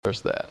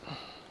there's that.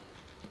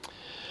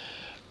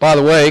 By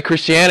the way,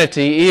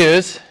 Christianity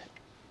is,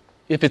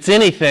 if it's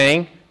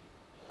anything,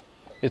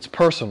 it's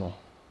personal.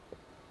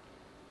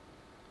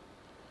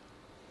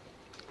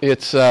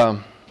 It's,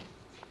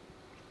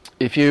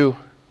 if you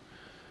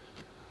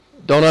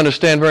don't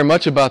understand very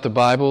much about the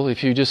Bible,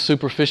 if you just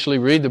superficially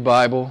read the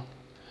Bible,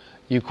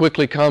 you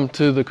quickly come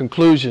to the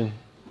conclusion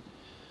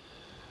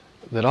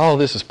that all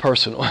this is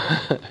personal.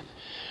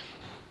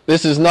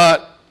 This is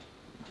not,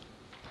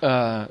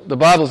 the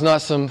Bible is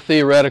not some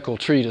theoretical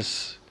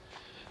treatise.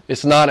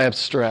 It's not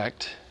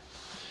abstract.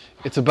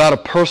 It's about a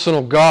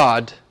personal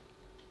God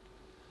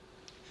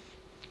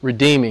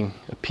redeeming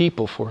a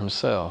people for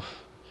Himself.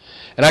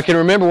 And I can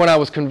remember when I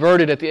was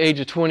converted at the age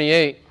of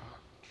 28,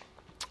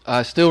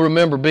 I still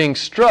remember being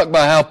struck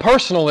by how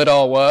personal it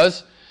all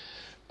was.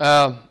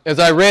 As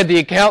I read the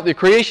account, the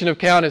creation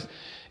account,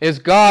 is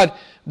God,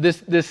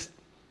 this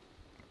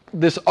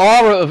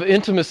aura of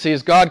intimacy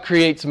as God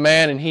creates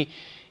man, and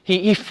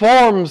He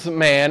forms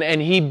man,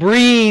 and He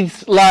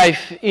breathes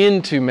life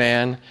into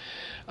man.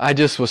 I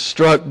just was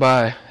struck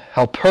by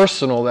how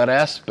personal that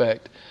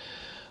aspect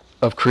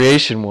of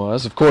creation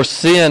was. Of course,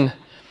 sin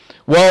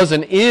was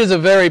and is a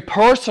very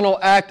personal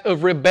act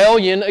of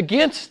rebellion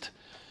against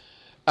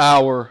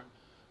our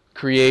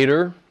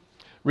Creator.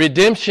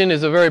 Redemption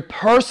is a very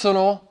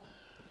personal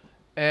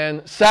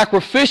and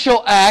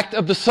sacrificial act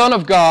of the Son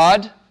of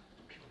God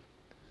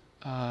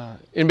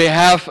in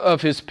behalf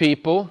of His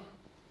people.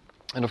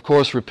 And of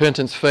course,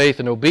 repentance, faith,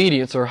 and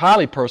obedience are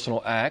highly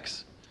personal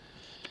acts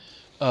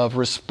of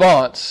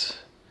response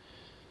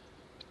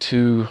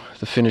to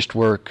the finished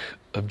work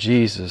of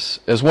Jesus.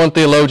 As one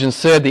theologian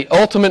said, the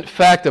ultimate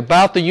fact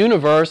about the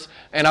universe,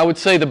 and I would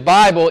say the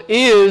Bible,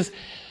 is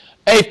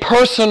a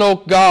personal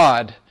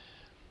God.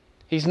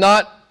 He's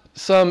not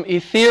some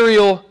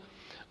ethereal,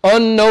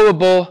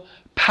 unknowable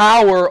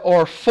power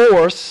or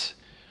force.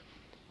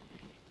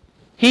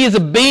 He is a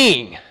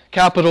being,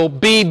 capital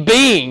B,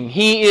 being.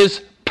 He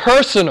is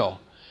personal.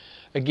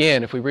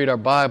 Again, if we read our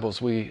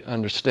Bibles, we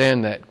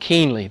understand that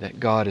keenly, that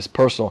God is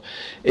personal.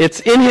 It's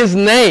in His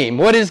name.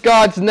 What is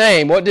God's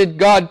name? What did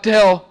God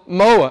tell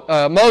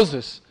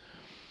Moses?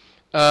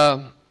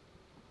 What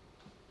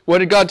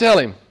did God tell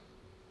him?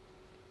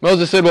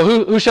 Moses said,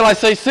 well, who shall I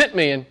say sent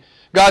me? And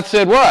God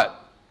said,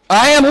 what?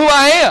 I am who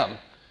I am.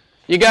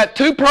 You got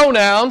two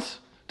pronouns,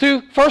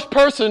 two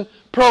first-person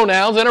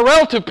pronouns and a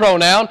relative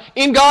pronoun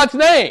in God's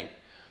name.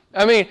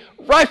 I mean,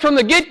 right from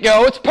the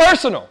get-go, it's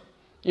personal.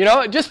 You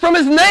know, just from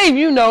His name,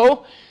 you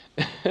know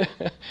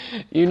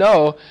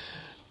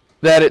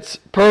that it's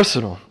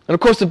personal. And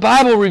of course, the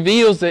Bible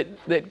reveals that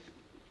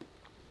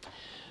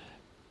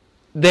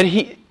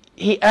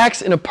He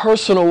acts in a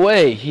personal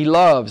way. He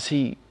loves,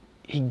 He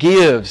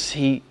gives,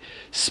 He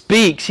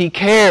speaks, He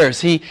cares,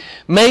 He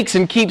makes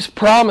and keeps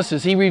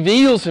promises, He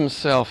reveals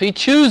Himself, He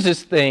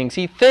chooses things,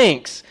 He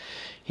thinks,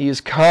 He is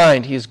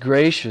kind, He is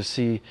gracious,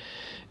 He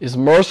is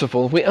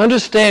merciful. If we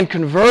understand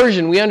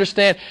conversion, we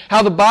understand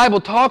how the Bible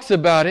talks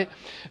about it.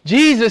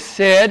 Jesus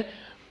said,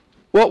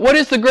 what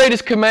is the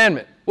greatest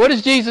commandment? What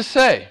does Jesus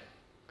say?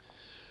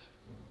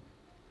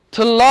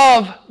 To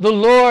love the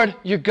Lord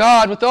your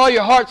God with all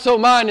your heart, soul,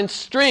 mind, and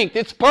strength.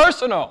 It's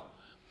personal.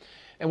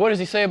 And what does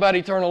He say about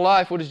eternal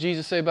life? What does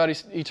Jesus say about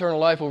eternal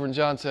life over in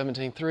John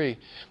 17:3?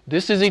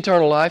 This is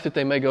eternal life, that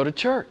they may go to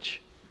church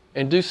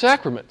and do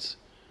sacraments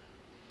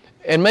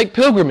and make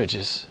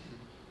pilgrimages,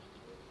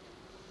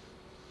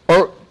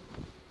 or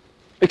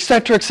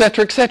etc.,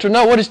 etc., etc.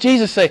 No, what does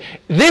Jesus say?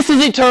 This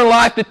is eternal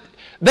life, that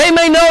they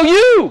may know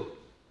you.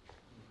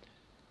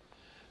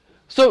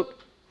 So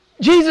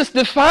Jesus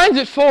defines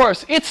it for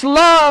us. It's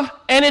love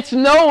and it's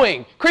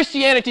knowing.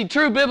 Christianity,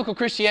 true biblical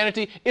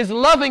Christianity, is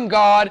loving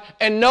God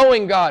and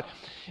knowing God.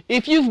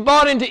 If you've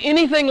bought into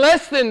anything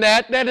less than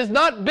that, that is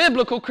not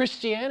biblical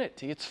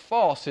Christianity. It's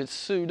false. It's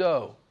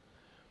pseudo.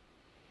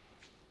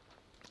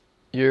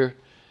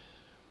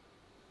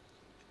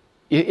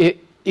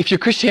 If your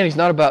Christianity is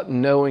not about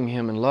knowing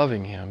Him and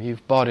loving Him,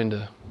 you've bought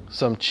into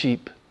some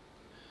cheap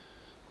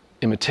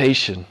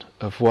imitation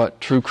of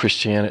what true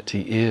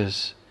Christianity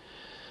is.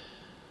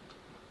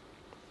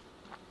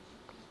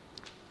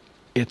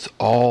 It's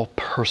all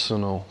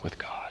personal with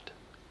God.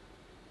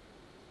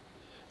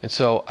 And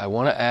so I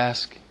want to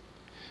ask,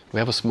 we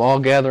have a small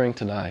gathering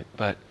tonight,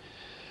 but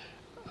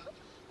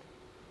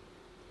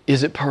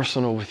is it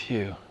personal with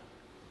you?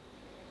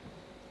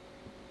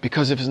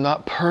 Because if it's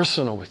not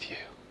personal with you,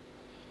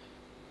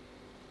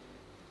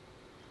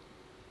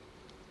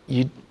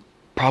 you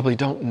probably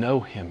don't know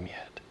Him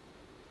yet.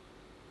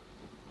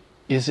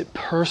 Is it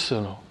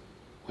personal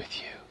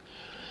with you?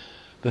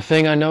 The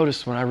thing I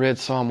noticed when I read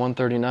Psalm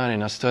 139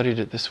 and I studied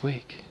it this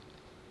week,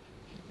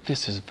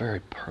 this is very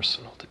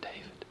personal to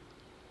David.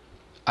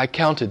 I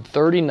counted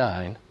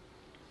 49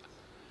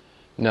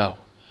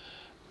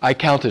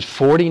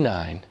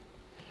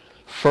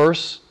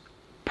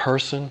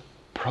 first-person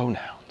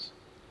pronouns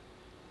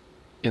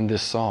in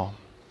this psalm.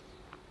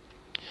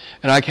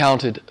 And I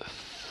counted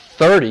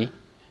 30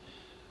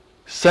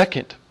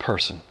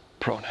 second-person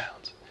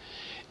pronouns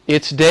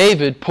It's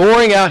David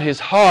pouring out his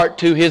heart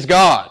to his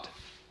God.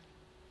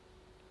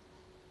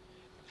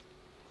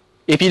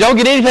 If you don't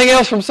get anything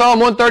else from Psalm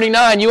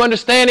 139, you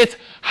understand it's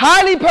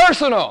highly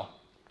personal.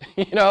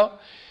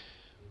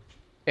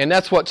 And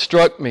that's what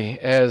struck me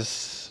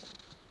as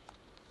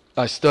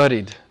I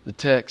studied the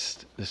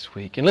text this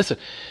week. And listen,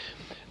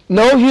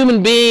 no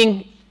human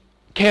being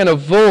can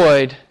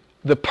avoid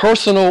the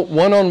personal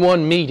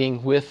one-on-one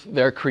meeting with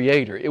their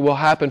Creator. It will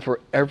happen for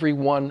every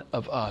one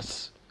of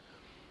us.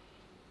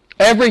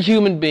 Every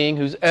human being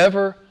who's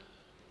ever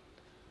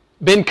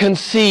been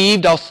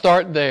conceived, I'll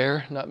start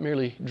there, not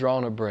merely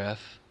drawn a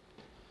breath,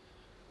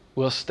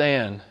 will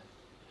stand.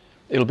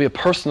 It'll be a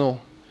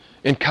personal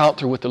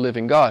encounter with the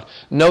living God.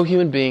 No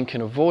human being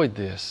can avoid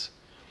this.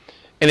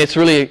 And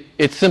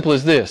it's simple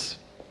as this.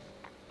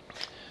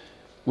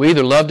 We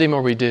either loved Him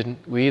or we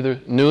didn't. We either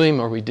knew Him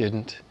or we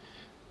didn't.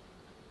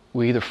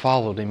 We either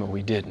followed Him or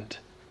we didn't.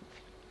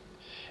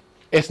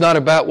 It's not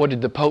about what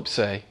did the Pope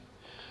say,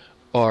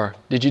 or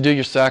did you do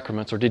your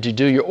sacraments, or did you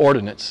do your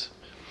ordinance?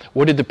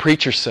 What did the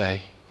preacher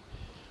say?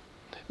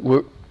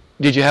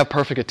 Did you have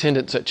perfect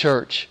attendance at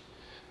church?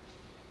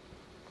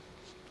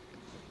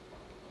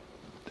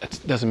 That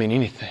doesn't mean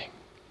anything.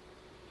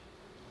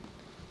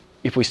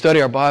 If we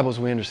study our Bibles,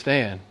 we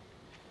understand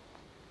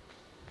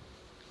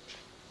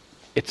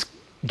it's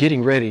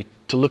getting ready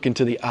to look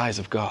into the eyes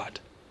of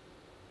God.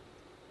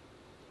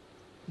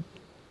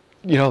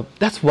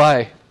 That's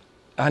why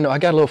I know I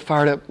got a little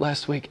fired up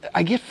last week.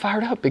 I get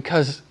fired up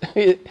because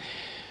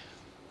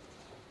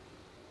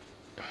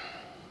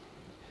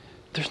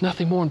there's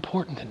nothing more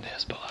important than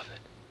this, beloved.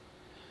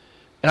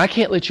 And I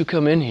can't let you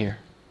come in here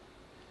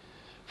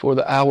for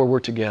the hour we're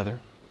together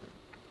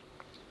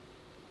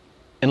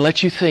and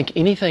let you think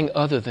anything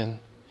other than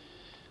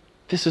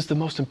this is the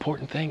most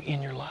important thing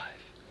in your life.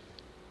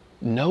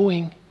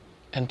 Knowing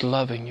and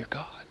loving your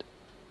God.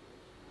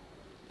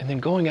 And then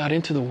going out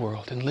into the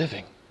world and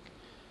living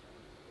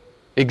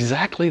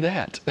exactly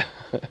that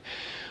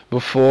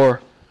before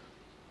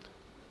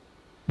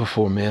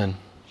men.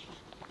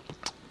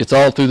 It's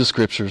all through the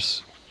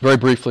Scriptures. Very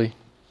briefly,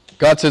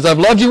 God says, I've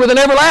loved you with an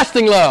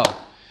everlasting love.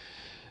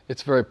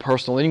 It's very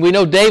personal. And we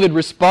know David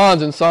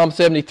responds in Psalm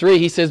 73.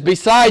 He says,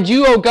 besides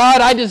you, O God,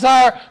 I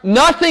desire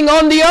nothing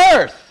on the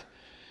earth.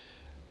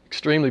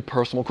 Extremely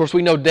personal. Of course,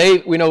 we know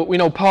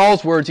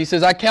Paul's words. He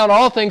says, I count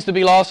all things to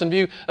be lost in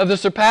view of the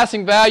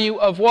surpassing value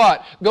of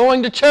what?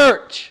 Going to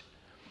church.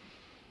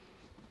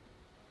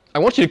 I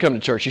want you to come to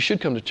church. You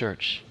should come to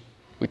church.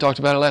 We talked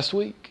about it last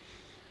week.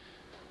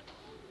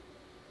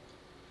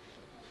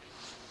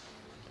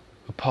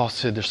 But Paul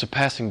said the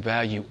surpassing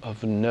value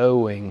of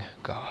knowing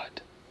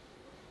God,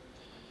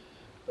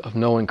 of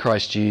knowing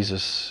Christ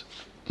Jesus,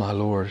 my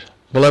Lord.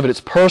 Beloved, it's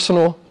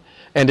personal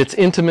and it's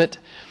intimate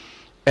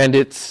and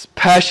it's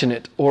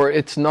passionate, or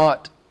it's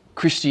not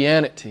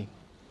Christianity.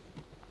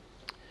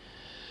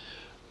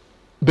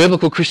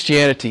 Biblical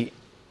Christianity,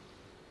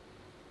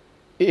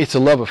 it's a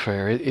love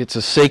affair. It's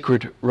a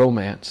sacred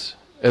romance.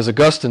 As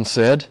Augustine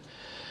said,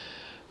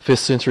 5th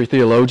century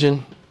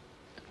theologian,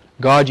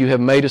 God, you have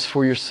made us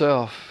for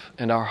yourself,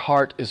 and our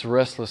heart is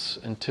restless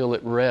until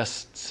it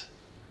rests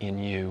in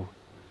you.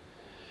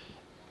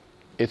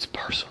 It's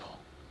personal.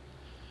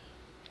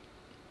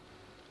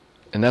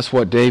 And that's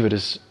what David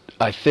is,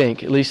 I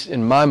think, at least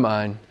in my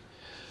mind,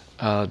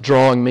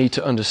 drawing me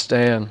to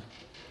understand.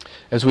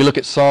 As we look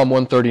at Psalm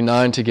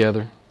 139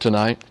 together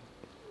tonight,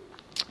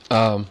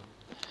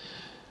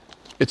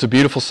 it's a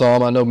beautiful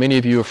psalm. I know many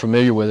of you are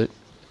familiar with it.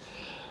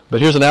 But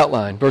here's an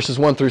outline. Verses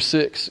 1 through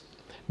 6.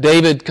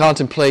 David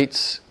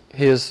contemplates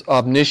his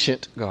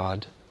omniscient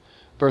God.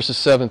 Verses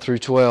 7 through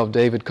 12,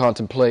 David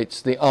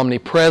contemplates the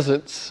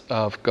omnipresence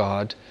of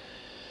God.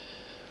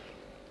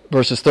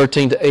 Verses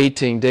 13 to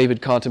 18,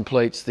 David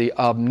contemplates the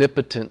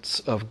omnipotence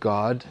of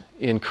God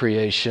in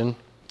creation.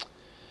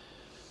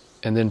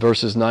 And then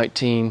verses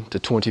 19 to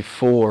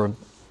 24,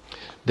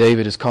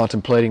 David is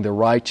contemplating the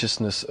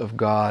righteousness of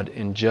God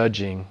in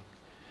judging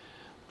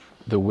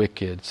the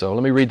wicked. So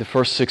let me read the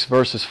first 6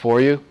 verses for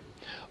you.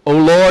 O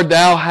Lord,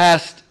 Thou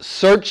hast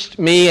searched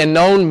me and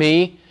known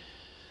me.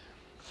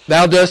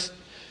 Thou dost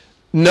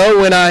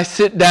know when I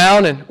sit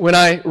down and when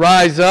I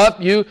rise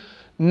up. You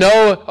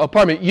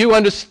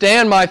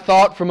understand my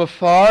thought from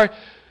afar.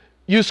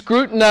 You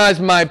scrutinize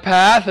my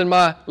path and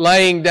my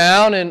laying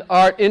down, and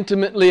art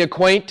intimately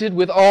acquainted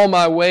with all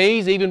my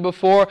ways, even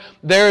before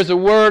there is a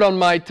word on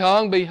my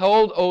tongue.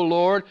 Behold, O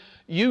Lord,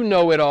 you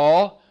know it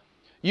all.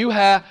 You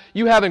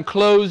have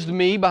enclosed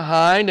me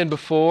behind and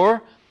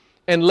before,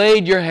 and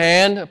laid your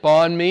hand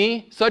upon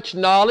me. Such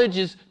knowledge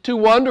is too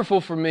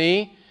wonderful for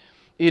me.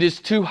 It is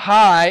too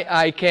high,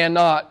 I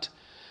cannot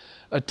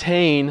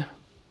attain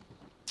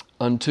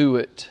unto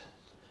it.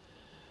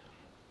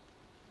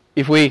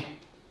 If we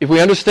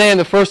understand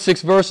the first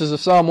 6 verses of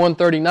Psalm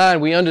 139,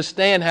 we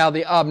understand how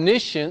the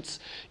omniscience,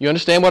 you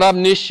understand what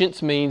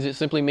omniscience means? It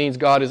simply means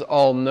God is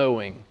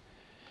all-knowing.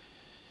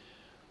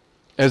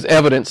 As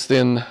evidenced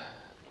in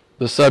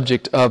the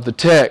subject of the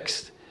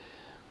text.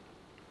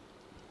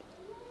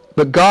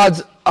 But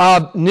God's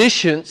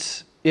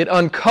omniscience it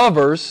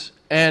uncovers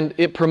and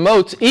it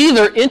promotes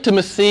either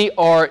intimacy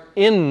or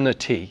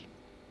enmity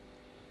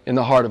in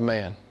the heart of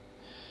man.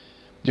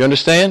 Do you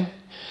understand?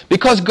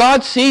 Because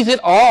God sees it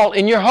all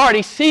in your heart.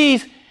 He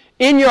sees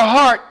in your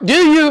heart, do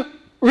you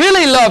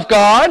really love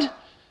God?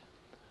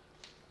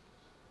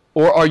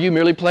 Or are you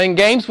merely playing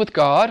games with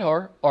God?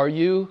 Or are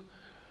you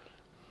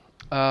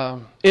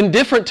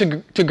indifferent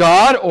to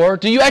God? Or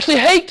do you actually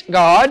hate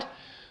God?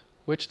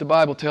 Which the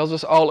Bible tells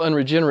us all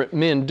unregenerate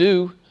men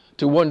do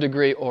to one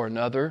degree or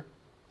another.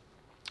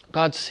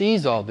 God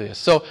sees all this.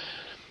 So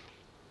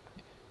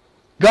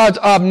God's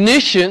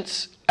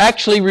omniscience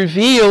actually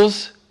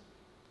reveals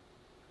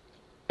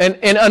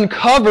and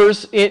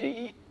uncovers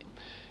it.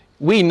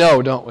 We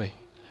know, don't we?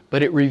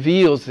 But it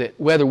reveals that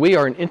whether we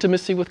are in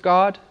intimacy with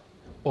God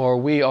or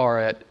we are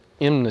at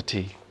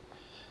enmity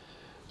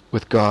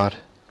with God.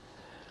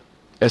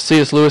 As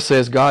C.S. Lewis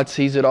says, God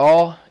sees it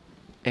all,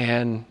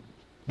 and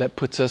that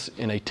puts us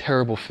in a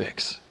terrible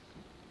fix.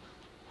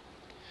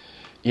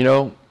 You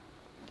know,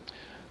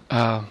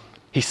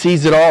 He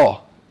sees it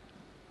all.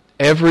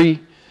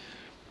 Every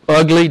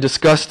ugly,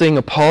 disgusting,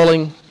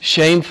 appalling,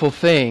 shameful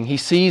thing, He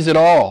sees it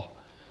all.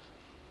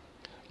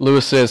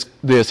 Lewis says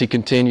this, he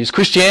continues,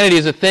 Christianity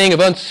is a thing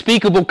of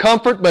unspeakable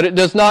comfort, but it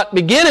does not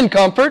begin in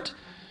comfort.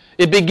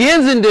 It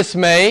begins in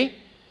dismay,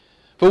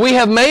 for we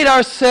have made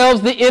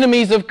ourselves the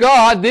enemies of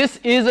God. This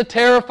is a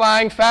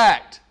terrifying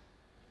fact.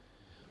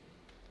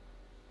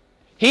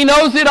 He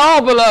knows it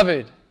all,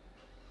 beloved.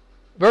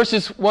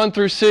 Verses 1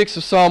 through 6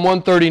 of Psalm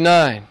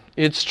 139.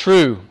 It's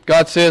true.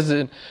 God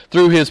says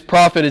through His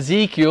prophet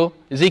Ezekiel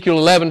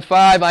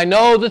 11:5, I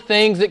know the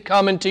things that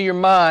come into your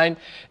mind,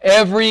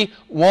 every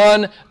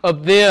one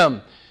of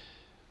them.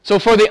 So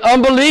for the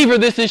unbeliever,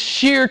 this is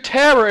sheer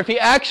terror if he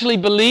actually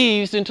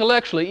believes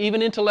intellectually,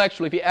 even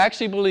intellectually, if he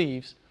actually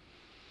believes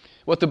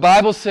what the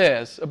Bible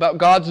says about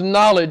God's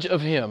knowledge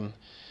of him,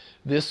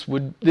 this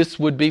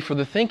would be for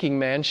the thinking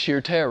man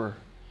sheer terror.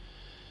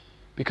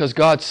 Because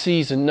God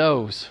sees and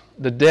knows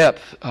the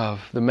depth of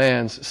the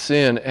man's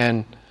sin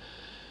and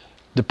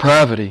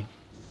depravity.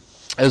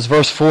 As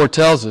verse 4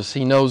 tells us,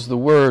 He knows the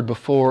word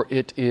before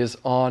it is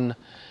on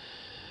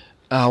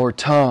our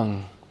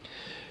tongue.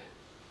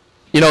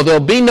 You know, there'll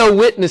be no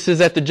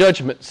witnesses at the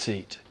judgment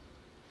seat.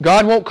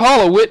 God won't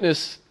call a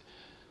witness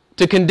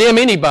to condemn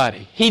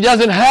anybody. He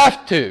doesn't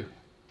have to.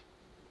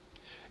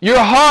 Your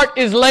heart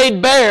is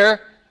laid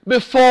bare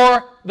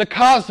before the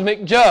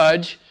cosmic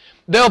judge.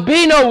 There'll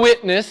be no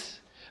witness.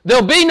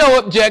 There'll be no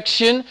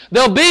objection.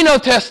 There'll be no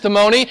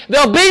testimony.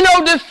 There'll be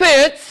no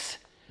defense.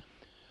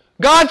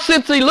 God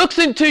simply looks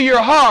into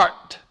your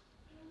heart.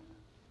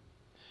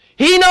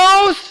 He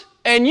knows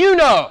and you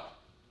know.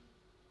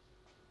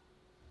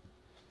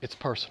 It's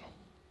personal.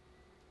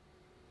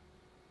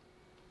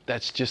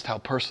 That's just how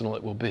personal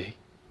it will be.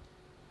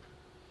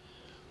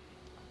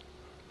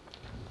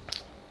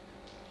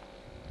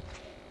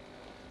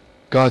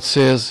 God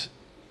says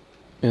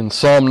in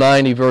Psalm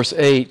 90 verse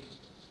 8,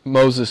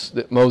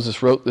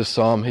 Moses wrote this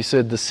psalm, he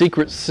said, the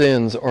secret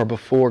sins are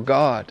before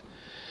God.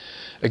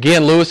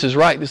 Again, Lewis is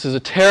right. This is a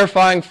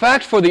terrifying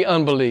fact for the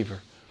unbeliever.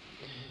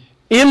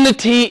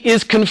 Enmity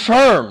is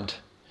confirmed.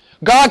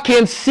 God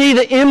can see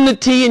the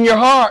enmity in your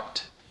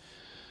heart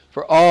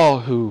for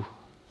all who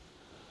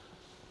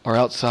are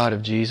outside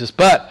of Jesus.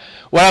 But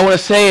what I want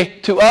to say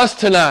to us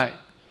tonight,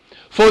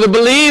 for the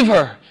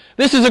believer,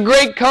 this is a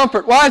great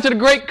comfort. Why is it a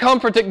great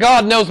comfort that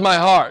God knows my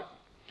heart?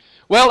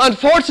 Well,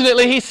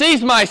 unfortunately, He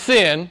sees my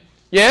sin.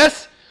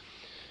 Yes?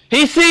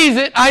 He sees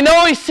it. I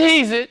know He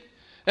sees it.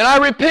 And I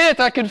repent,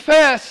 I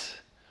confess.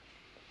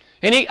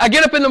 And I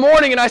get up in the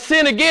morning and I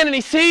sin again and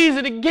He sees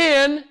it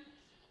again.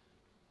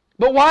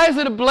 But why is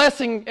it a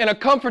blessing and a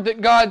comfort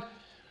that God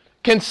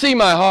can see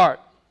my heart?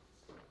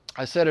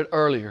 I said it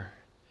earlier.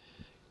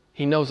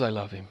 He knows I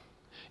love Him.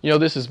 You know,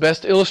 this is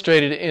best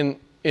illustrated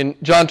in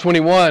John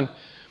 21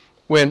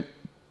 when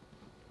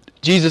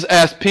Jesus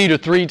asked Peter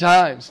 3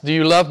 times, do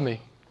you love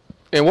me?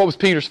 And what was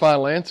Peter's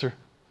final answer?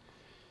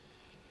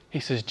 He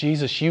says,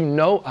 Jesus, you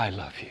know I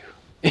love you.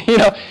 You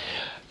know,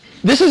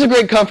 this is a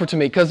great comfort to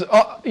me because,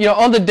 you know,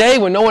 on the day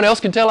when no one else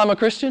can tell I'm a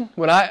Christian,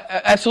 when I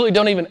absolutely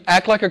don't even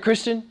act like a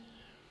Christian,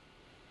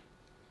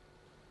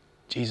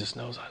 Jesus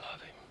knows I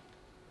love Him.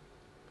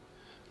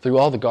 Through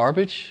all the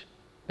garbage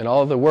and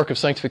all the work of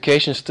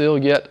sanctification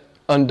still yet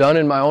undone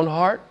in my own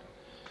heart,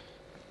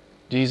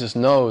 Jesus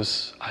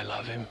knows I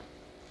love Him.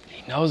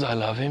 He knows I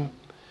love Him.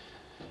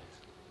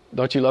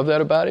 Don't you love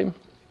that about Him?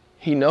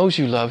 He knows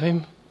you love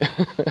Him.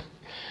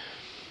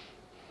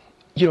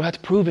 You don't have to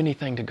prove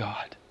anything to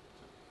God.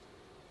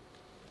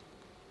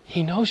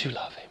 He knows you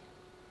love Him.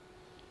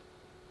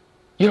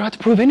 You don't have to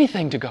prove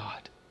anything to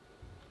God.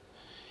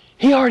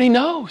 He already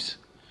knows.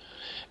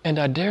 And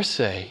I dare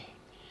say,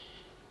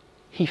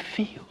 He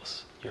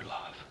feels your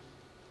love.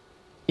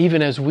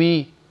 Even as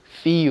we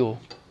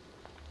feel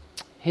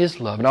His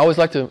love. And I always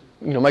like to,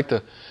 you know, make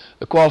the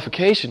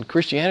qualification.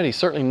 Christianity is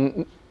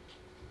certainly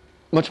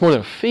much more than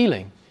a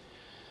feeling.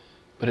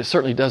 But it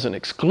certainly doesn't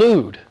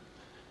exclude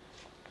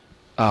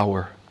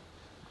our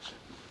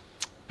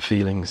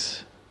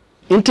feelings.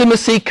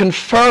 Intimacy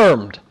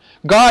confirmed.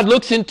 God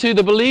looks into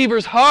the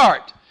believer's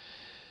heart,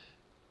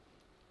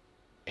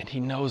 and He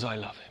knows I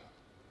love him.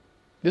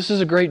 This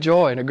is a great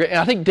joy. And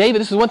I think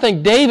this is one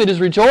thing David is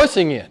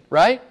rejoicing in,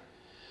 right?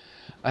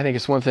 I think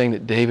it's one thing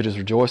that David is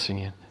rejoicing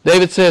in.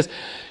 David says,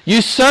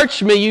 you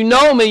search me, you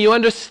know me, you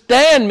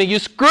understand me, you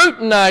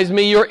scrutinize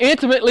me, you're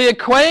intimately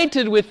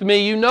acquainted with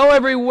me, you know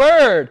every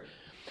word.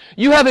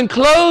 You have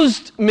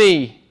enclosed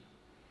me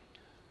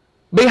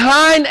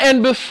behind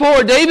and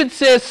before. David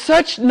says,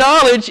 such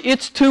knowledge,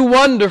 it's too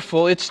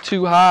wonderful, it's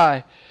too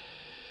high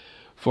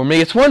for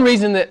me. It's one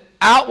reason that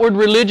outward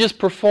religious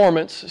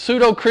performance,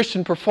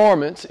 pseudo-Christian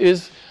performance,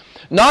 is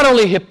not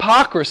only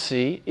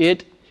hypocrisy,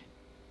 it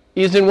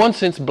is in one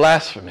sense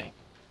blasphemy.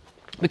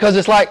 Because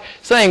it's like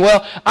saying,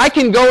 well, I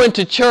can go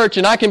into church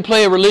and I can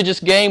play a religious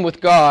game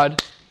with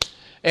God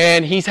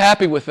and He's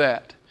happy with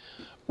that.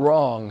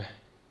 Wrong.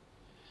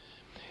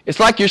 It's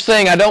like you're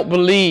saying, I don't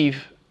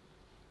believe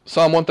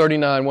Psalm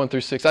 139, 1 through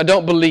 6. I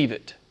don't believe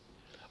it.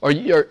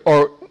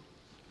 Or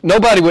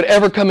nobody would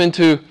ever come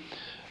into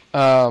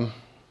the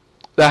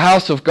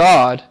house of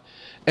God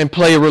and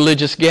play a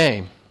religious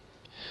game.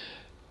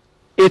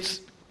 It's,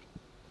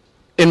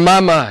 in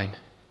my mind,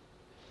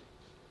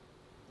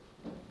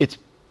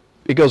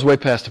 it goes way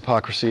past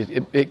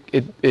hypocrisy.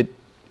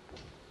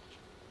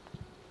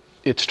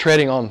 It's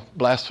treading on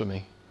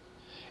blasphemy.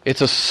 It's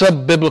a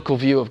sub-biblical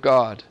view of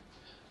God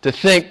to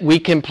think we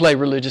can play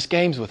religious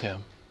games with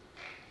Him.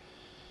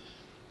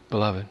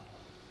 Beloved,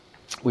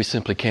 we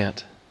simply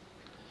can't.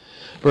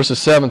 Verses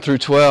 7 through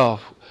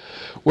 12.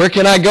 Where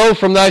can I go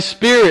from thy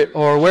spirit?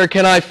 Or where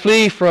can I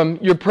flee from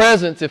your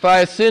presence? If I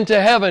ascend to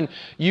heaven,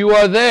 you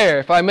are there.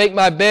 If I make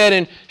my bed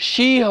in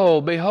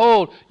Sheol,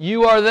 behold,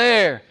 you are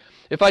there.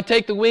 If I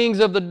take the wings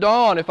of the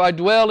dawn, if I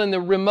dwell in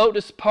the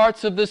remotest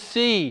parts of the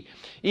sea,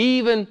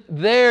 even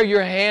there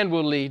your hand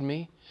will lead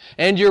me,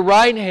 and your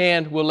right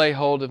hand will lay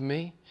hold of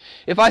me.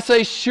 If I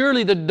say,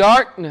 surely the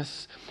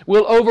darkness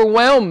will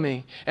overwhelm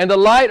me, and the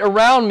light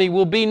around me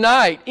will be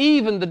night,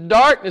 even the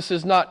darkness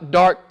is not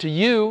dark to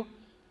you,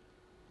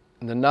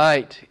 and the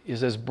night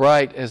is as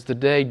bright as the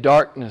day.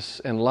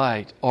 Darkness and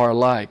light are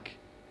alike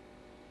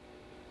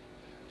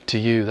to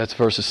you. That's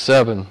verses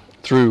 7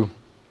 through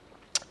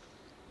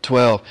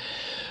 12.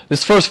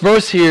 This first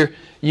verse here,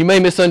 you may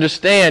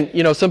misunderstand.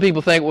 Some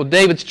people think, well,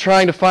 David's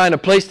trying to find a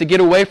place to get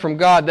away from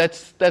God.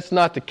 That's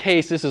not the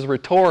case. This is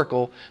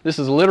rhetorical. This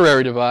is a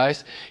literary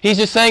device. He's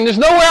just saying, there's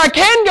nowhere I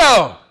can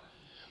go.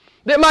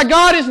 That my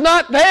God is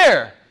not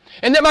there.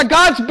 And that my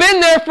God's been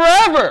there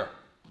forever.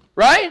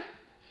 Right?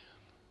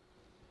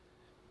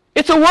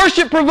 It's a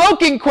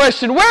worship-provoking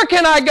question. Where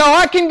can I go?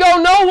 I can go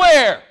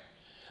nowhere.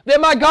 That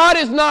my God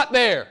is not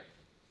there.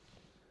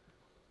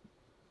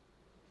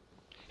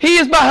 He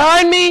is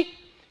behind me.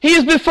 He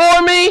is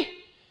before me.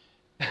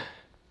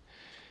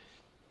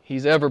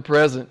 He's ever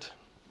present.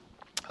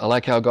 I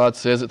like how God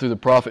says it through the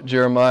prophet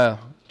Jeremiah,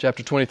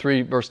 chapter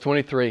 23, verse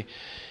 23.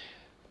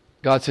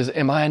 God says,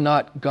 am I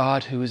not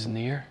God who is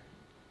near?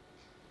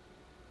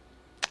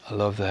 I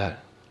love that.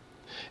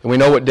 And we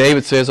know what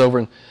David says over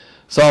in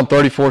Psalm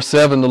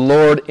 34:7, the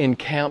Lord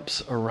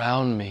encamps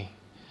around me.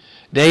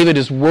 David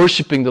is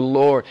worshiping the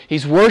Lord.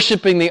 He's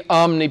worshiping the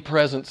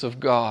omnipresence of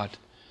God.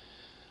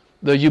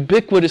 The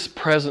ubiquitous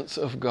presence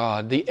of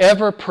God, the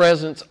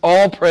ever-presence,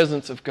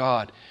 all-presence of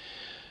God.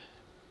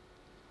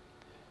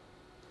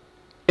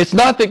 It's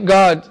not that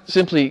God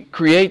simply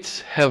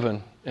creates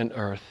heaven and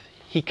earth.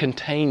 He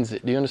contains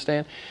it. Do you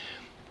understand?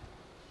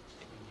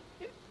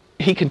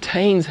 He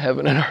contains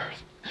heaven and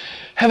earth.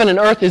 Heaven and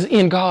earth is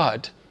in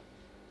God.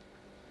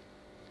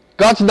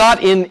 God's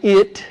not in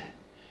it.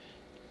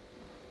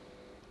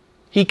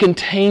 He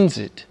contains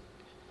it.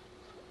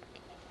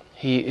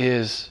 He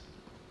is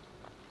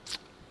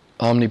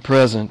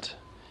omnipresent.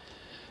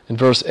 In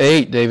verse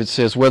 8, David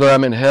says, whether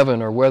I'm in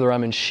heaven or whether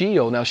I'm in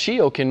Sheol. Now,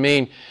 Sheol can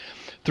mean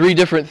three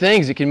different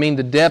things. It can mean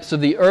the depths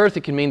of the earth,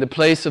 it can mean the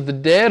place of the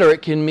dead, or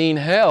it can mean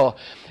hell.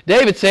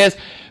 David says,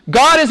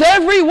 God is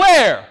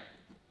everywhere.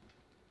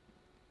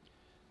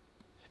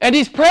 And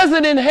He's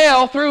present in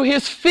hell through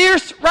His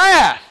fierce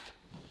wrath.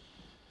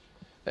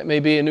 That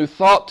may be a new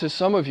thought to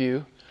some of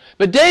you.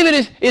 But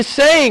David is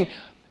saying,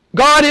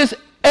 God is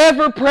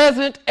ever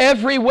present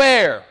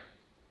everywhere.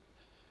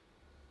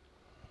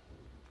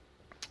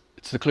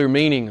 It's the clear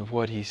meaning of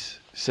what he's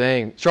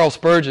saying. Charles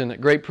Spurgeon, a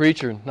great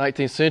preacher in the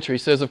 19th century,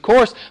 says, of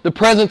course, the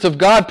presence of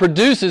God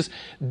produces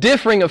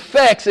differing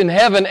effects in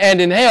heaven and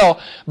in hell,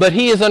 but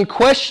He is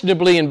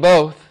unquestionably in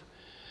both,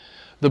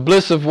 the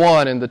bliss of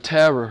one and the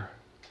terror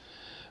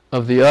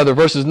of the other.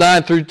 Verses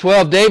 9 through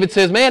 12, David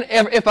says, man,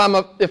 if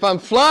I'm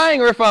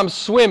flying or if I'm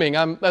swimming,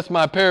 that's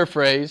my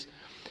paraphrase,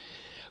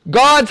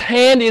 God's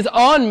hand is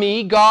on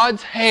me.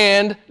 God's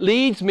hand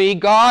leads me.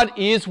 God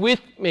is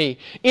with me.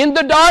 In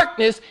the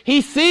darkness,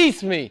 He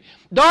sees me.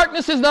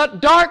 Darkness is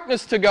not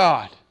darkness to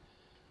God.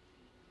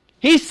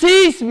 He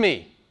sees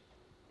me.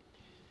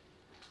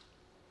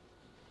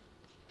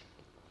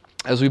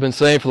 As we've been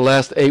saying for the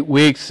last 8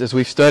 weeks, as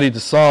we've studied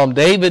the Psalm,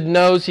 David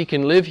knows he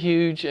can live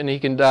huge and he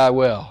can die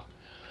well.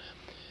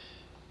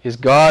 His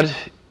God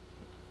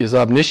is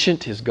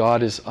omniscient. His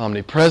God is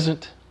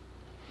omnipresent.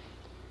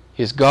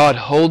 His God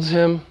holds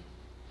him.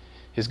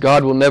 His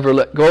God will never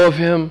let go of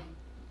him.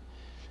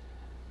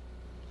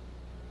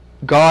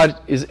 God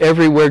is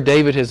everywhere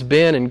David has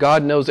been, and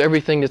God knows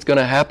everything that's going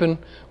to happen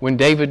when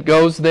David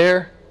goes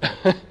there.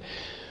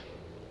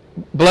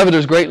 Beloved,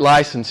 there's great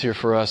license here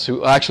for us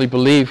who actually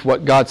believe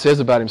what God says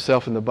about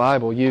himself in the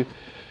Bible.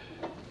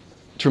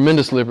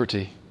 Tremendous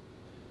liberty.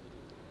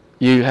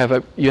 You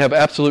have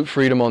absolute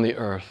freedom on the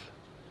earth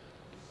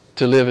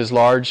to live as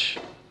large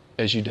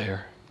as you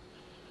dare,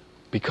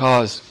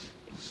 because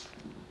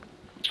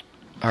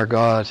our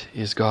God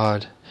is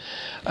God.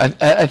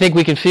 I think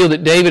we can feel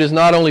that David is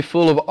not only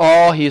full of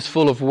awe, he is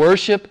full of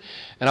worship.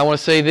 And I want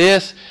to say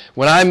this,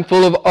 when I'm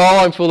full of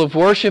awe, I'm full of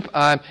worship,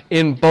 I'm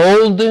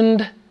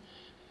emboldened,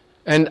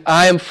 and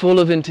I am full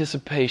of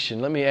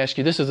anticipation. Let me ask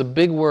you, this is a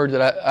big word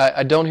that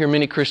I don't hear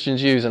many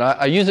Christians use, and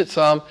I use it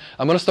some.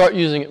 I'm going to start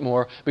using it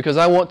more because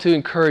I want to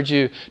encourage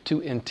you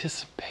to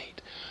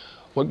anticipate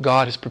what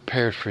God has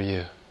prepared for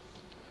you.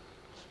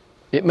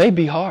 It may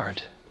be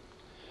hard,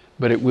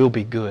 but it will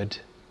be good.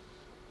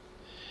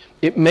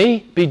 It may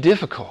be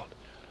difficult,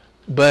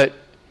 but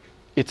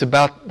it's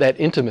about that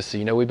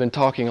intimacy. We've been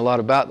talking a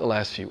lot about the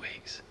last few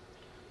weeks.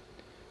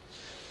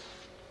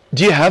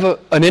 Do you have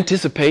an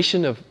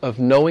anticipation of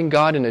knowing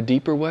God in a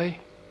deeper way,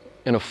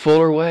 in a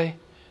fuller way,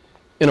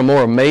 in a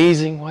more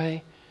amazing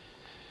way,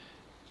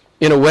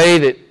 in a way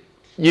that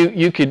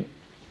you could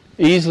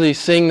easily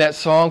sing that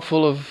song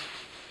full of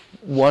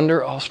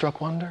wonder,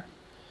 awestruck wonder?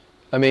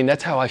 I mean,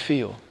 that's how I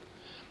feel.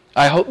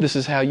 I hope this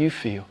is how you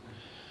feel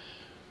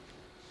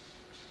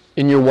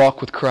in your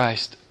walk with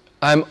Christ.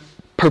 I'm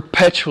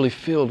perpetually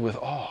filled with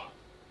awe.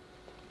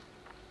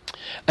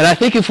 And I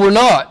think if we're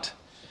not,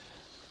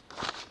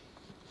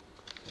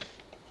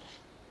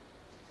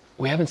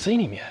 we haven't seen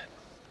him yet.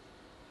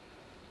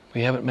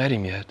 We haven't met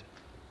him yet.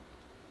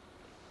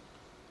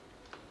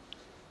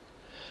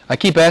 I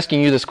keep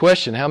asking you this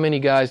question. How many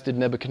guys did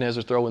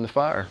Nebuchadnezzar throw in the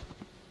fire?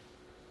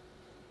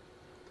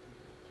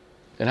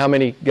 And how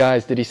many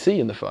guys did he see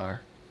in the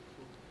fire?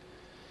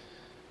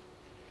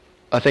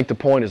 I think the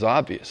point is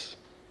obvious.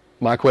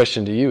 My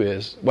question to you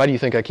is, why do you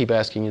think I keep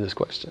asking you this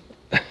question?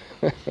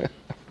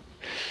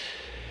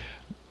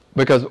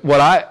 Because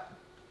what I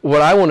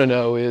want to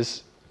know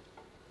is,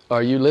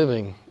 are you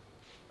living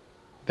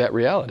that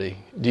reality?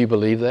 Do you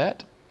believe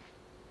that?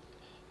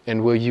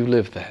 And will you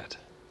live that?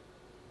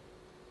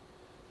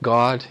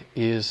 God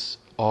is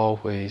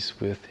always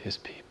with his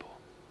people.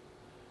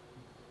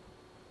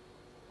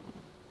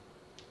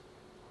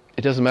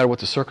 It doesn't matter what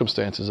the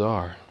circumstances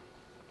are.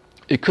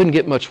 It couldn't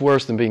get much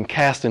worse than being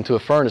cast into a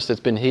furnace that's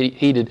been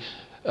heated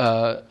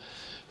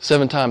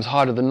 7 times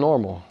hotter than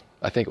normal.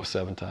 I think it was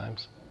 7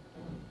 times.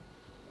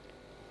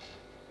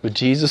 But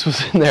Jesus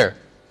was in there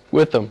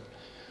with them.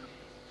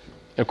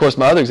 And of course,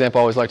 my other example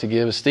I always like to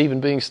give is Stephen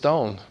being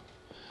stoned.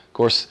 Of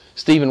course,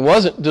 Stephen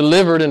wasn't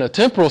delivered in a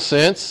temporal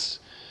sense,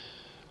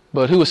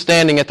 but who was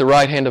standing at the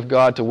right hand of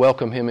God to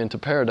welcome him into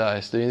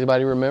paradise? Did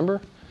anybody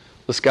remember?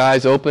 The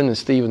skies opened and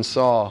Stephen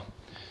saw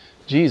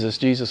Jesus.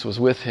 Jesus was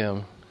with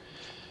him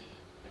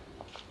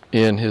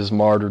in his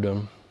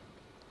martyrdom.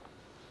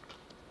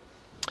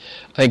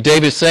 I think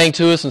David is saying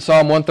to us in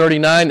Psalm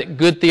 139 that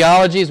good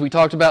theology, as we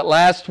talked about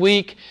last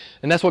week,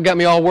 and that's what got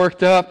me all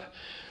worked up,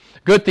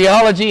 good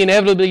theology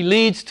inevitably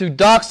leads to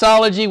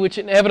doxology, which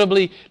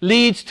inevitably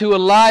leads to a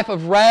life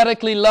of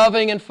radically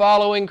loving and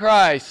following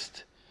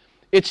Christ.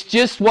 It's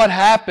just what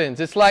happens.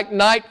 It's like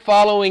night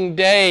following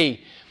day.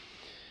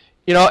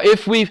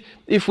 If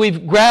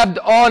we've grabbed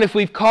on, if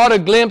we've caught a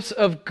glimpse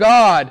of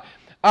God,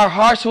 our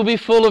hearts will be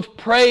full of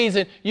praise,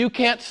 and you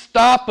can't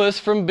stop us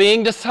from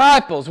being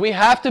disciples. We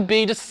have to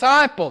be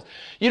disciples.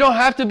 You don't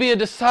have to be a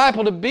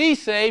disciple to be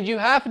saved. You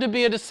have to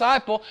be a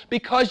disciple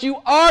because you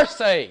are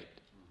saved.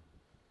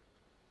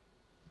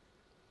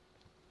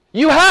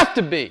 You have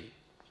to be.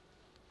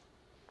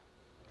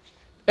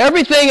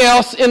 Everything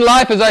else in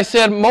life, as I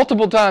said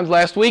multiple times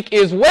last week,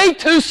 is way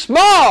too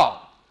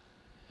small.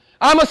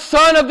 I'm a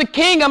son of the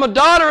King. I'm a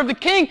daughter of the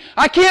King.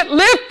 I can't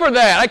live for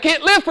that. I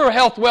can't live for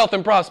health, wealth,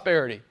 and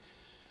prosperity.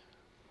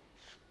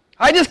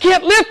 I just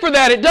can't live for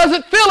that. It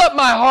doesn't fill up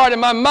my heart and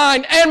my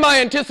mind and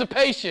my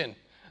anticipation.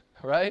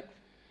 Right?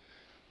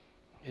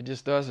 It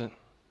just doesn't.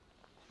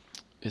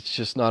 It's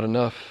just not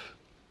enough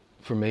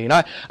for me.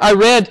 And I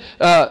read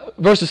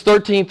verses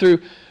 13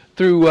 through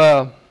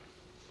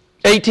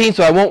 18,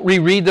 so I won't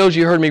reread those.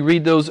 You heard me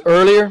read those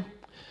earlier.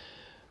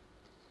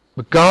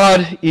 But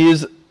God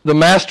is the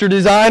master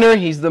designer.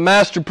 He's the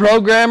master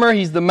programmer.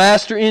 He's the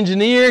master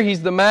engineer.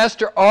 He's the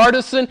master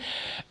artisan.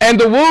 And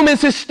the womb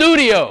is his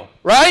studio.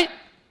 Right?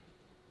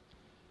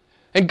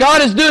 And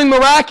God is doing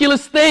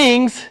miraculous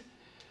things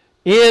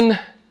in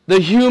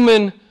the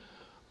human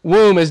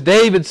womb. As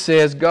David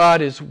says,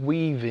 God is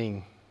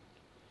weaving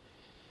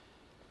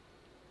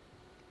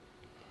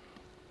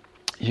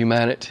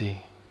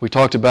humanity. We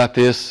talked about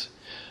this.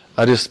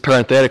 I just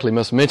parenthetically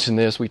must mention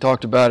this. We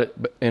talked about it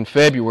in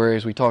February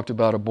as we talked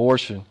about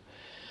abortion.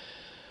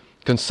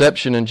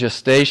 Conception and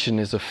gestation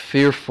is a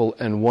fearful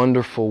and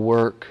wonderful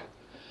work.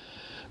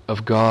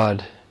 of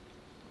God,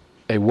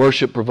 a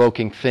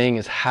worship-provoking thing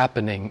is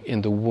happening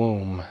in the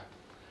womb.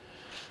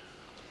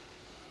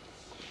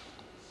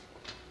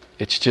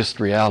 It's just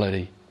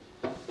reality.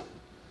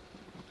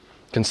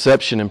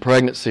 Conception and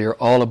pregnancy are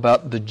all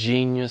about the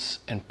genius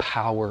and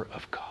power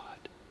of God.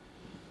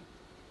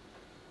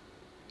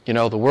 You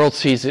know, the world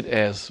sees it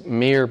as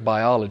mere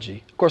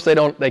biology. Of course,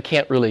 they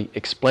can't really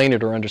explain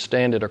it or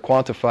understand it or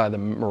quantify the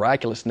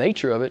miraculous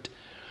nature of it,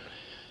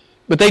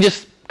 but they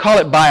just call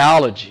it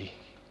biology.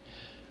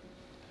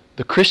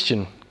 The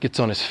Christian gets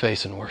on his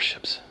face and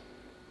worships.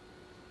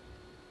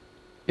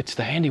 It's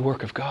the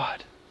handiwork of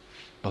God,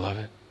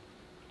 beloved.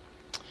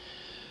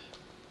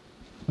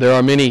 There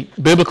are many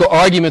biblical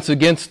arguments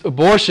against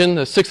abortion.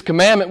 The sixth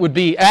commandment would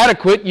be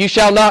adequate. You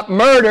shall not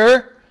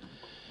murder.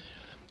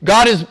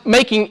 God is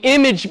making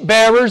image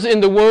bearers in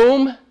the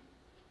womb.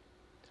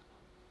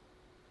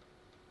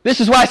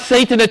 This is why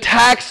Satan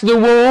attacks the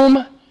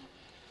womb.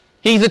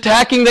 He's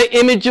attacking the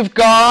image of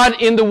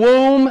God in the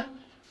womb.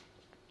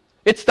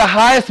 It's the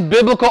highest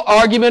biblical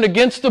argument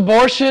against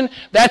abortion.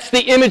 That's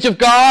the image of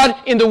God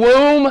in the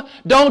womb.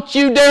 Don't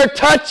you dare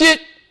touch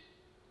it.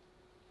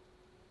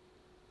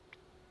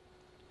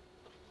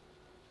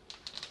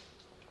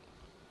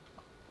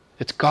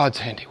 It's God's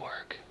handiwork.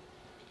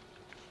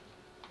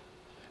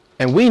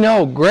 And we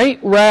know great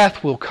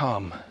wrath will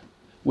come.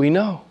 We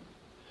know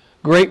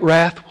great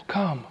wrath will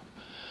come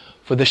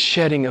for the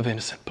shedding of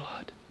innocent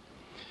blood.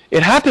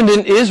 It happened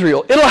in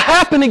Israel. It'll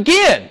happen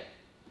again.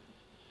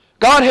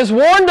 God has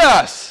warned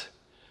us.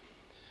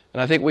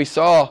 And I think we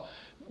saw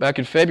back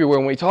in February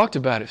when we talked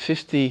about it,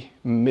 50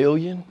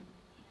 million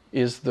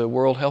is the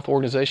World Health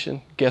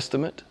Organization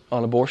guesstimate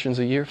on abortions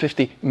a year.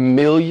 50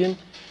 million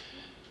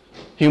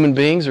human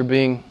beings are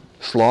being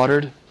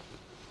slaughtered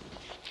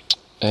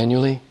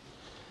annually.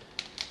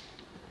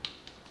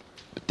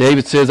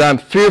 David says, I'm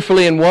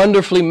fearfully and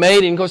wonderfully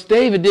made. And of course,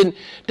 David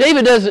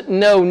doesn't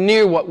know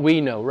near what we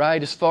know,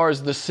 right? As far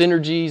as the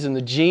synergies and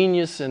the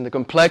genius and the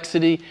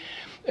complexity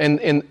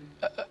and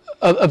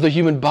of the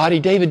human body.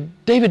 David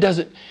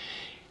doesn't,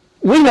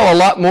 we know a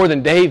lot more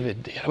than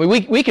David did. I mean,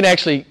 we can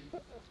actually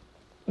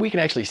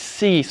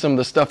see some of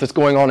the stuff that's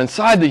going on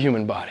inside the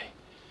human body.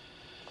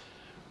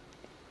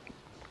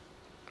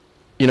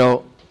 You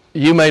know,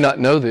 you may not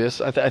know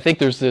this. I think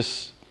there's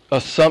this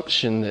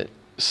assumption that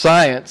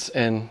science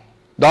and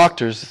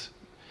doctors,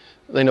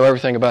 they know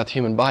everything about the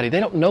human body. They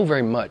don't know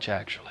very much,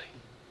 actually.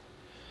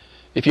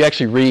 If you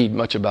actually read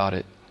much about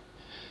it.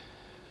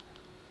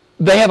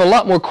 They have a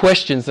lot more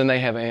questions than they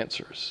have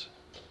answers.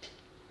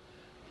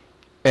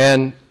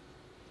 And,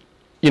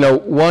 you know,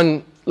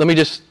 do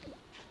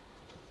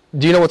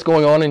you know what's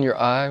going on in your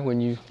eye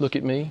when you look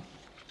at me?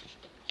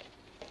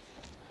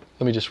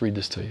 Let me just read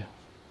this to you.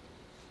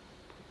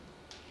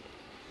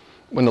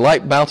 When the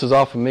light bounces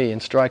off of me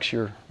and strikes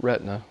your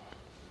retina,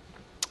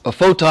 a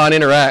photon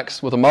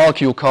interacts with a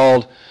molecule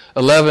called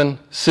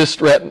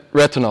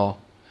 11-cis-retinol,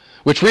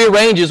 which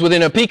rearranges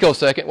within a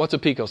picosecond. What's a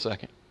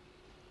picosecond?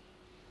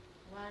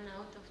 1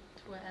 out of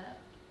 12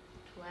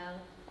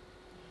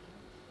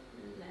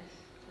 less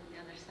than the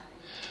other side.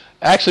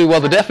 Actually, well,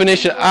 the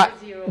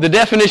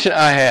definition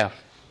I have,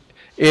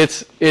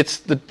 it's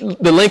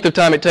the length of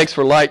time it takes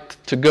for light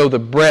to go the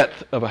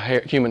breadth of a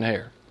human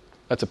hair.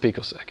 That's a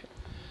picosecond.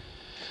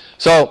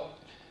 So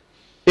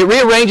it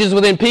rearranges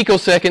within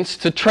picoseconds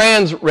to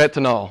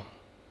trans-retinol.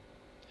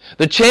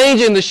 The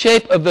change in the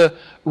shape of the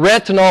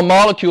retinol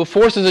molecule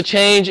forces a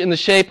change in the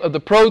shape of the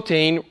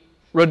protein,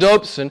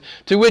 rhodopsin,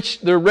 to which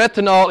the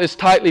retinol is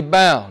tightly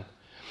bound.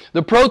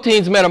 The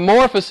protein's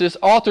metamorphosis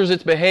alters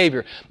its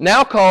behavior.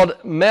 Now called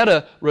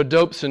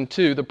meta-rhodopsin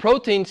 2, the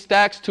protein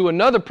stacks to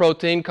another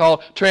protein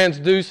called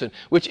transducin,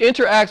 which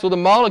interacts with a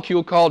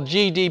molecule called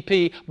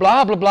GDP,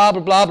 blah, blah, blah,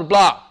 blah, blah, blah,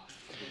 blah.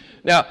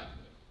 Now,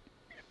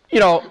 you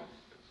know,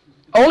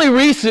 only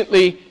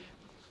recently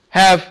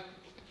have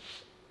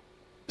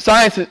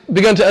science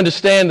begun to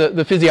understand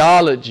the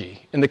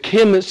physiology and the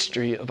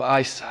chemistry of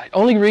eyesight.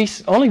 Only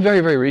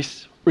very, very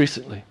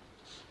recently.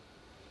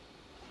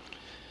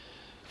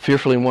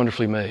 Fearfully and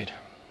wonderfully made.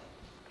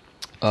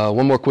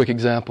 One more quick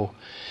example.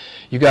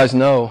 You guys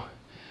know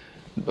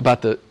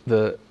about the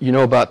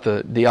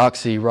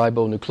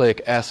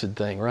deoxyribonucleic acid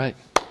thing, right?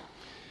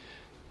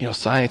 You know,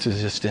 science is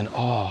just in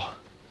awe.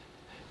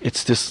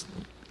 It's this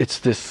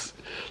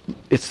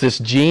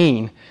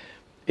gene.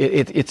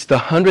 It's the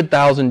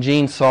 100,000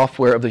 gene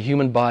software of the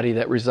human body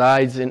that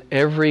resides in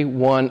every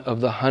one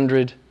of the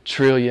 100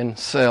 trillion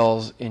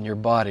cells in your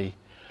body.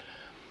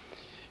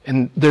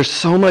 And there's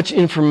so much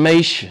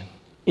information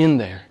in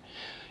there.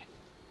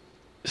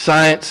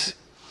 Science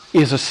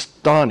is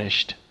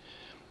astonished.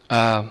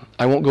 I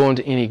won't go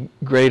into any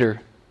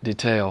greater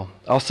detail.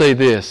 I'll say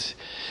this.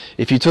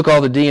 If you took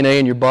all the DNA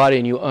in your body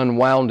and you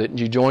unwound it and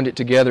you joined it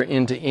together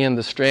end to end,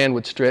 the strand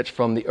would stretch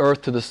from the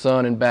earth to the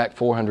sun and back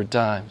 400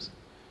 times.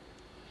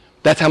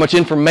 That's how much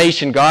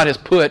information God has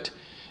put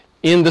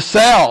in the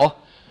cell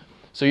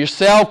so your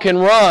cell can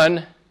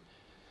run.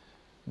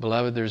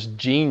 Beloved, there's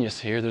genius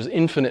here. There's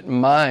infinite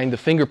mind. The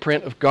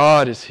fingerprint of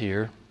God is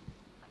here.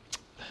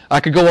 I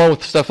could go on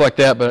with stuff like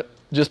that, but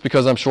just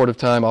because I'm short of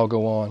time, I'll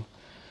go on.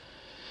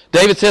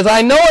 David says,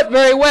 I know it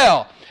very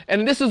well.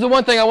 And this is the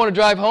one thing I want to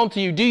drive home to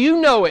you. Do you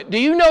know it? Do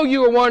you know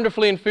you are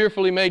wonderfully and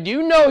fearfully made? Do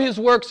you know His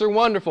works are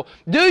wonderful?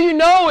 Do you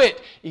know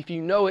it? If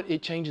you know it,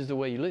 it changes the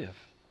way you live.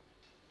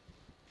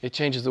 It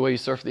changes the way you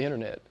surf the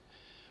internet.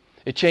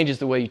 It changes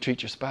the way you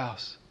treat your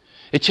spouse.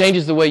 It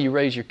changes the way you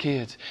raise your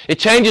kids. It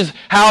changes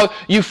how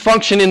you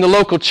function in the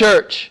local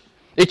church.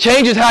 It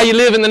changes how you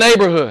live in the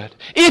neighborhood.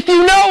 If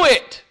you know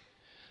it.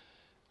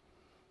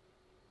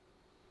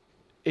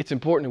 It's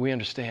important that we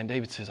understand.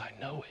 David says, I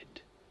know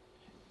it.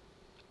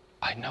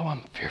 I know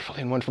I'm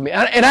fearfully and wonderfully made.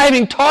 And I haven't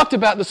even talked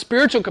about the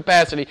spiritual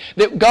capacity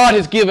that God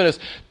has given us.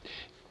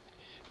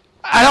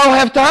 I don't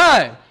have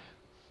time.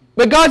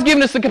 But God's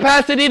given us the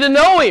capacity to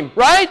know Him,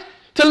 right?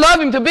 To love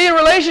Him, to be in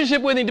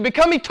relationship with Him, to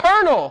become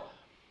eternal.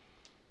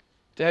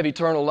 To have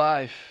eternal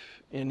life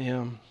in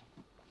Him.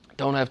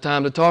 Don't have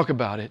time to talk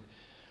about it.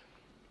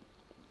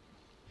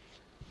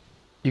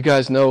 You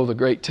guys know the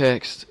great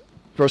text,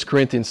 1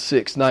 Corinthians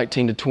 6,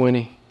 19 to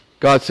 20.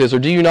 God says, or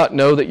do you not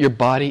know that your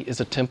body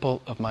is a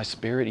temple of my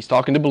Spirit? He's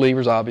talking to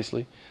believers,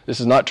 obviously. This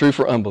is not true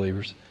for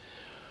unbelievers.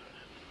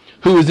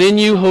 Who is in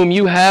you, whom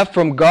you have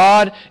from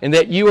God, and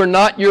that you are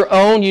not your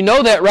own. You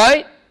know that,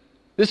 right?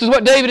 This is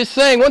what David is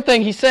saying. One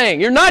thing he's saying,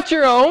 you're not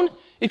your own.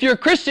 If you're a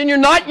Christian, you're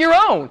not your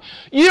own.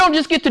 You don't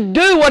just get to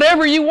do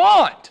whatever you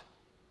want.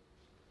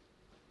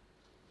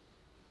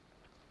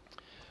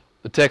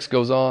 The text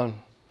goes on,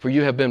 for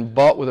you have been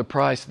bought with a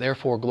price,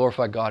 therefore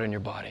glorify God in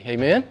your body.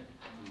 Amen?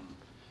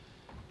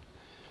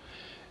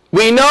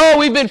 We know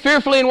we've been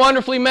fearfully and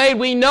wonderfully made.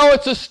 We know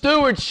it's a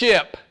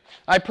stewardship.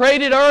 I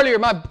prayed it earlier.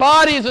 My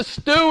body is a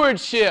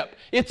stewardship.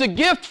 It's a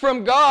gift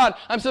from God.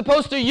 I'm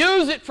supposed to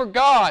use it for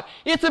God.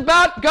 It's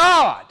about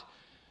God.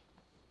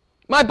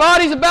 My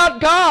body's about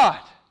God.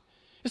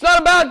 It's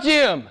not about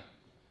Jim.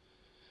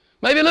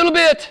 Maybe a little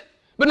bit,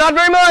 but not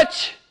very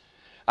much.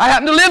 I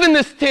happen to live in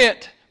this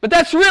tent, but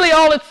that's really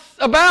all it's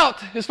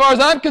about as far as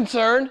I'm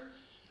concerned.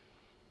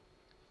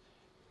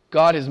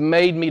 God has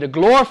made me to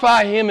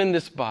glorify Him in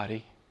this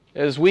body,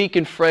 as weak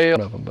and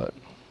frail of them, but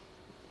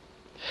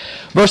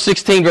verse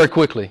 16 very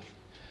quickly.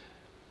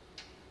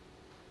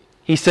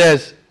 He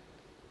says,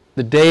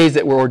 the days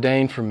that were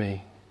ordained for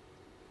me,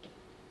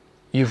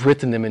 you've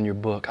written them in your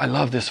book. I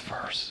love this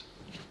verse.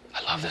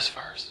 I love this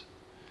verse.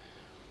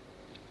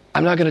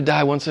 I'm not going to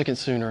die 1 second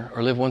sooner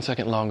or live 1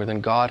 second longer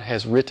than God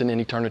has written in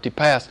eternity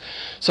past.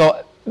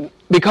 So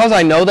because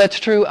I know that's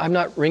true, I'm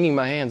not wringing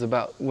my hands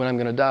about when I'm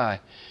going to die.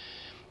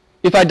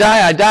 If I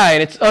die, I die,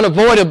 and it's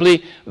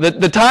unavoidably,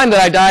 the time that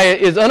I die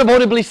is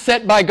unavoidably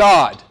set by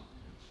God.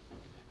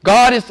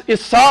 God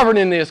is sovereign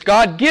in this.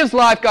 God gives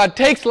life, God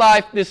takes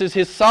life. This is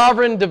His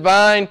sovereign,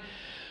 divine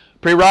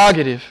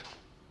prerogative.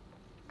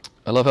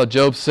 I love how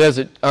Job says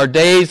it. Our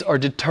days are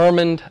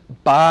determined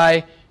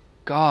by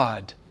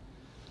God.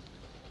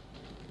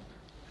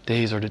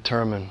 Days are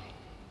determined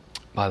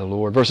by the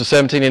Lord. Verses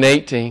 17 and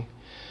 18,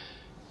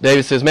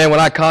 David says, man, when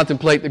I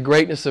contemplate the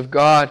greatness of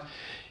God,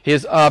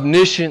 His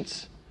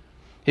omniscience,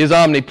 His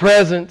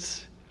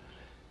omnipresence,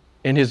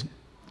 and His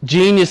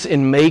genius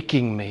in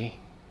making me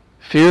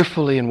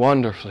fearfully and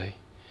wonderfully.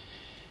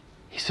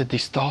 He said,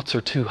 these thoughts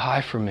are too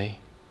high for me.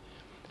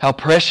 How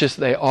precious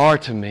they are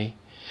to me.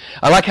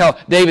 I like how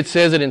David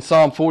says it in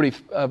Psalm 40,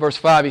 verse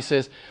 5. He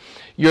says,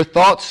 your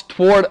thoughts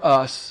toward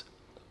us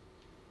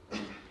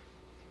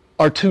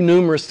are too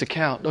numerous to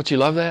count. Don't you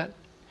love that?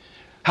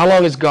 How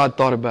long has God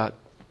thought about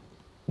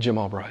Jim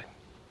Albright?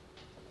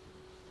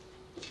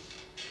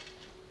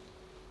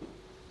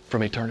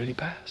 From eternity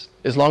past.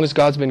 As long as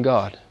God's been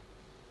God,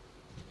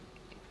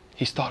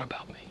 He's thought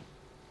about me.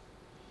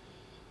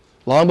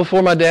 Long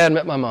before my dad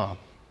met my mom.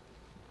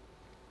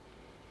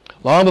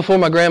 Long before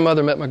my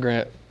grandmother met my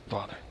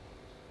grandfather.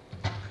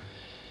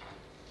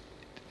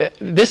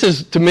 This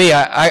is, to me,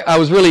 I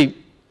was really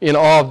in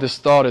awe of this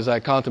thought as I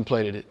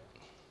contemplated it.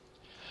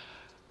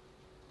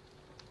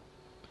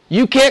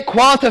 You can't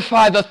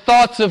quantify the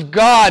thoughts of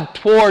God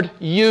toward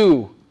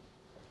you.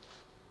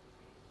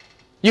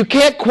 You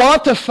can't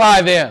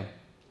quantify them.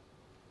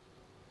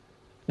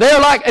 They're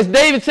like, as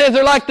David says,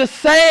 they're like the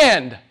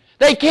sand.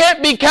 They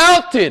can't be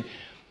counted.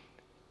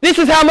 This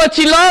is how much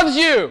He loves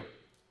you.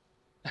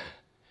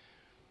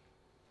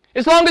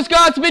 As long as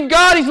God's been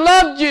God, He's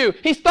loved you.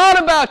 He's thought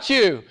about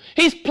you.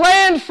 He's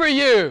planned for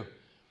you.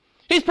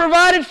 He's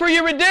provided for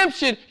your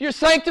redemption, your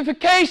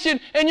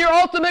sanctification, and your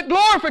ultimate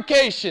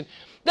glorification.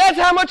 That's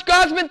how much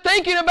God's been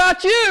thinking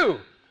about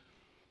you.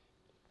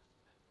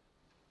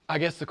 I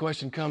guess the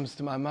question comes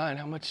to my mind,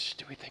 how much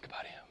do we think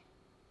about Him?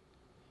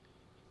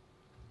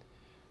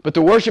 But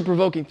the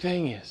worship-provoking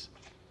thing is,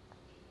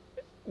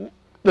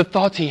 the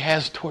thoughts He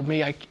has toward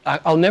me,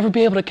 I'll never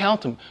be able to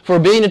count them. For a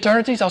billion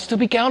eternities, I'll still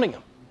be counting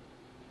them.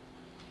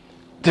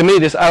 To me,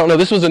 I don't know,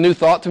 this was a new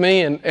thought to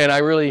me, and I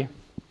really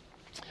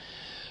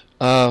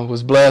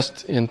was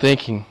blessed in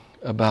thinking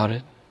about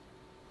it.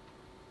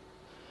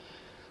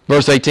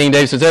 Verse 18,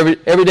 David says,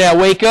 every day I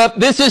wake up,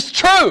 this is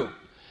true.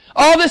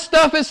 All this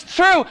stuff is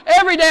true.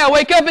 Every day I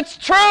wake up, it's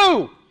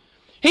true.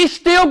 He's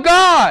still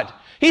God.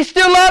 He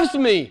still loves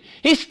me.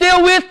 He's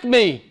still with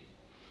me.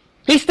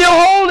 He's still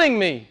holding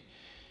me.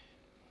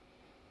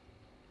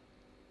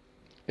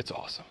 It's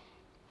awesome.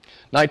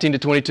 19 to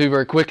 22,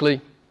 very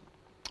quickly.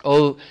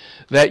 Oh,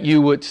 that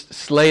you would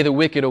slay the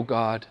wicked, O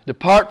God.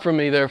 Depart from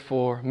me,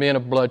 therefore, men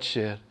of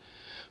bloodshed.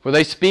 For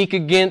they speak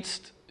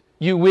against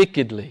you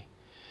wickedly,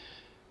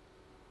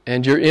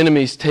 and your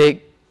enemies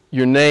take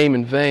your name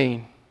in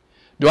vain.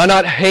 Do I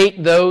not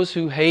hate those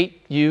who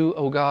hate you,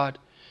 O God?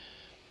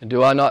 And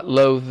do I not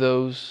loathe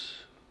those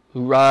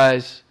who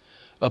rise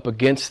up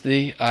against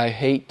thee? I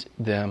hate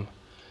them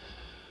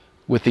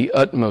with the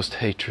utmost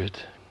hatred.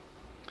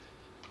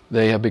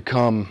 They have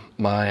become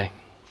my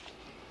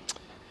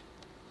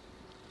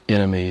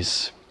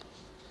enemies.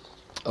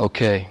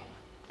 Okay.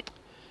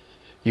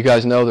 You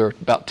guys know there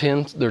are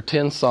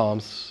 10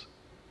 Psalms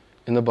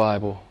in the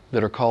Bible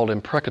that are called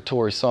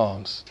imprecatory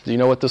Psalms. Do you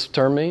know what this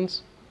term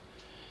means?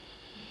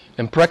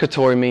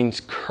 Imprecatory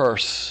means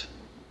curse.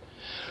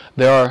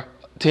 There are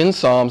 10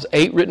 Psalms,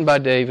 8 written by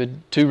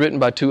David, 2 written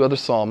by 2 other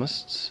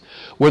psalmists,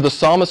 where the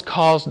psalmist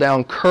calls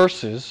down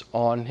curses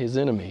on his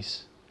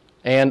enemies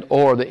and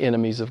or the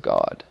enemies of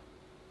God.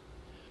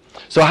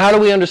 So how do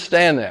we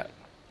understand that?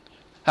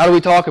 How do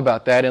we talk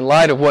about that in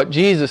light of what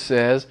Jesus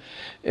says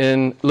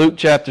in Luke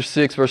chapter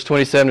 6, verse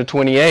 27 to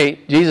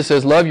 28? Jesus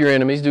says, love your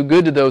enemies, do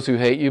good to those who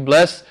hate you,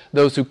 bless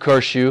those who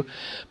curse you,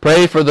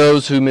 pray for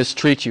those who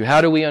mistreat you.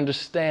 How do we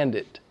understand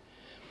it?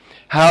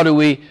 How do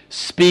we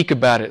speak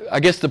about it? I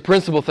guess the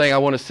principal thing I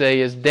want to say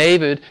is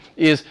David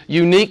is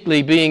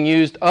uniquely being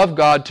used of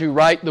God to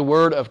write the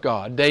Word of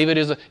God. David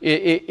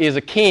is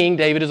a king,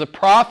 David is a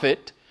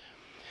prophet,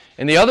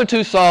 and the other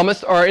 2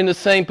 psalmists are in the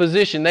same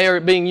position. They are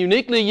being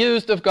uniquely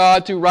used of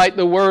God to write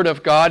the Word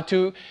of God,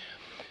 to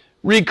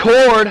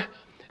record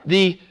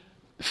the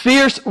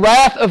fierce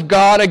wrath of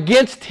God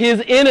against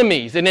His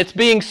enemies. And it's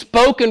being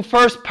spoken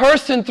first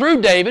person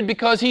through David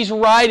because he's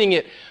writing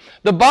it.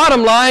 The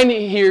bottom line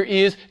here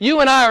is you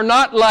and I are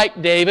not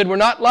like David. We're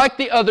not like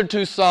the other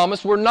 2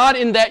 psalmists. We're not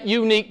in that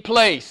unique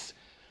place.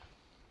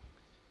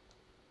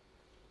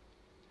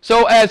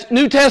 So as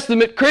New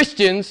Testament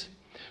Christians,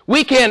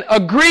 we can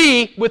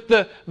agree with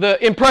the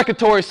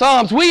imprecatory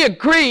Psalms. We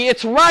agree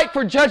it's right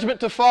for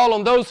judgment to fall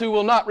on those who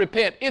will not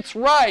repent. It's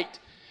right.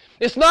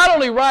 It's not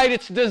only right,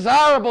 it's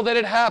desirable that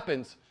it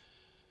happens.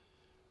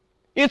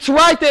 It's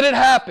right that it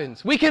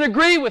happens. We can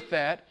agree with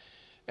that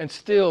and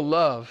still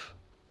love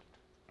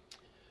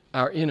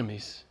our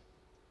enemies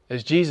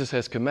as Jesus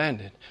has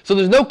commanded. So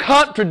there's no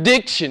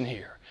contradiction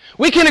here.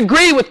 We can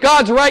agree with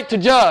God's right to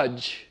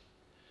judge.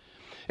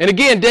 And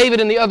again,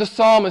 David and the other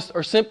psalmists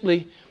are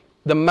simply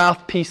the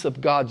mouthpiece of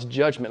God's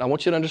judgment. I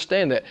want you to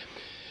understand that.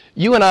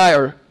 You and I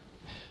are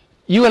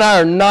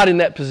not in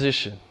that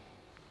position.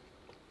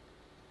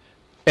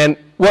 And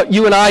what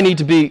you and I need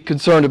to be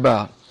concerned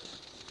about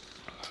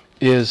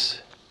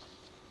is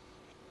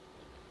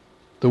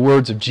the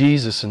words of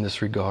Jesus in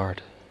this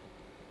regard.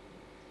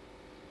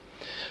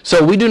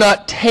 So we do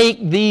not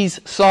take these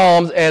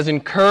psalms as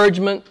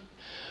encouragement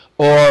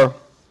or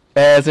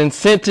as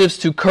incentives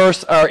to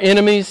curse our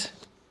enemies.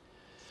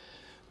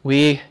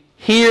 We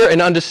hear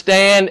and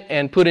understand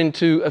and put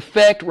into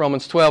effect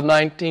Romans 12,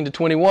 19 to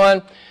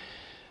 21.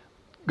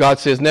 God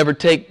says, never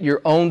take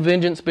your own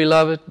vengeance,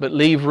 beloved, but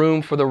leave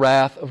room for the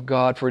wrath of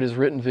God, for it is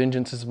written,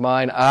 vengeance is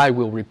mine, I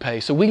will repay.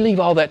 So we leave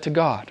all that to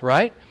God,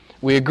 right?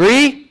 We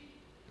agree,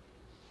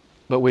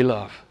 but we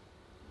love.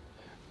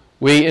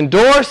 We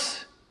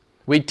endorse,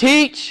 we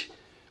teach,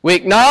 we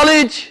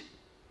acknowledge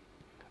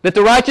that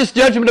the righteous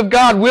judgment of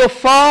God will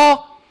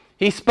fall.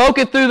 He spoke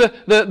it through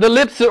the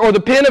lips or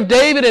the pen of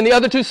David and the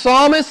other 2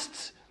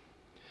 psalmists.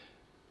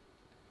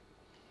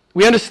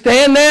 We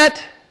understand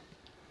that,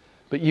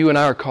 but you and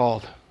I are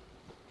called.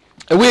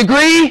 And we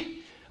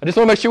agree. I just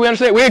want to make sure we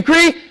understand. We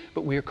agree,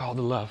 but we are called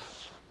to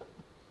love.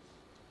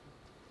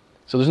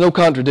 So there's no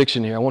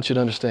contradiction here. I want you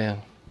to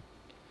understand.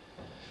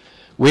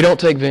 We don't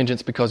take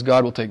vengeance because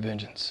God will take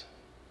vengeance.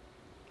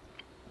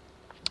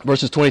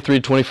 Verses 23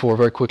 to 24,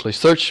 very quickly.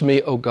 Search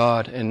me, O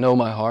God, and know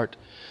my heart.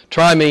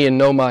 Try me and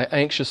know my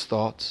anxious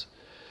thoughts,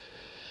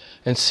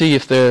 and see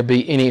if there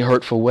be any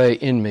hurtful way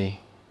in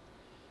me,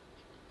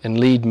 and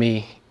lead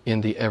me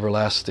in the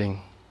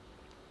everlasting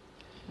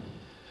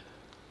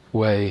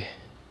way.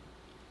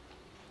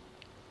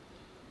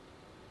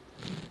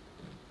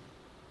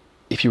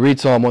 If you read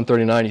Psalm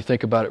 139, you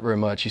think about it very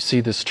much. You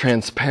see this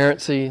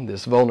transparency,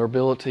 this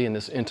vulnerability, and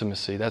this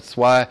intimacy. That's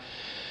why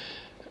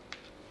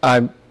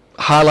I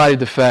highlighted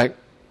the fact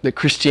that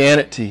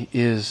Christianity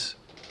is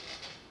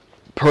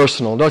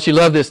personal. Don't you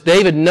love this?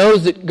 David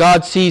knows that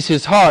God sees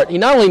his heart. He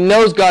not only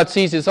knows God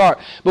sees his heart,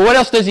 but what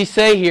else does he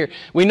say here?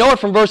 We know it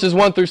from verses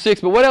 1 through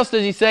 6, but what else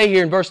does he say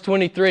here in verse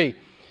 23?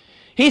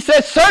 He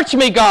says, search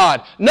me,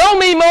 God. Know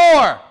me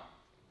more.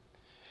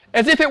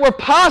 As if it were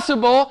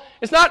possible.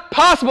 It's not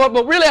possible,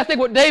 but really I think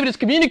what David is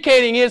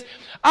communicating is,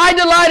 I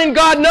delight in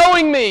God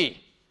knowing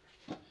me.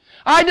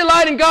 I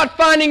delight in God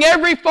finding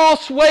every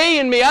false way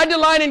in me. I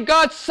delight in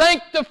God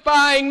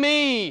sanctifying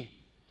me.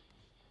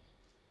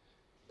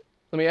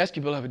 Let me ask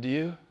you, beloved, do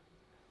you?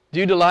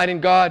 Do you delight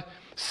in God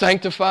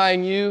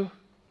sanctifying you.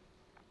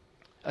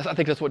 I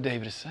think that's what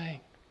David is saying.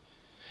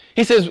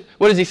 He says,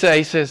 what does he say?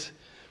 He says,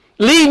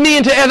 lead me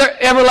into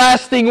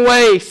everlasting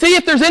way. See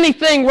if there's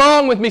anything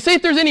wrong with me. See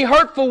if there's any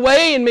hurtful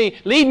way in me.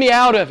 Lead me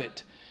out of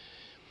it.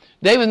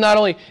 David is not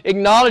only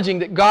acknowledging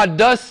that God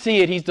does see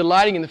it, he's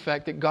delighting in the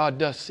fact that God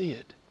does see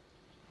it.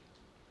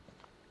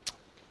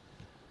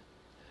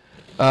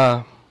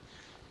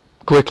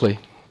 Quickly,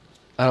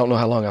 I don't know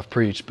how long I've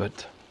preached,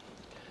 but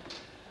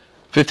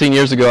 15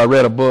 years ago I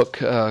read a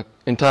book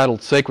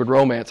entitled Sacred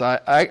Romance.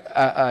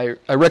 I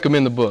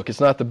recommend the book. It's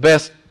not the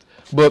best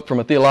book from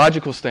a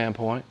theological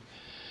standpoint.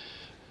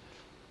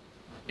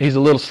 He's a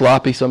little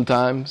sloppy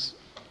sometimes,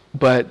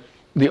 but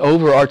the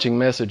overarching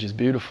message is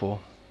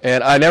beautiful.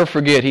 And I never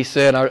forget, he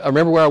said, I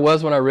remember where I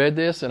was when I read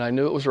this, and I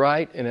knew it was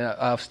right, and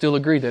I still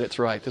agree that it's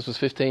right. This was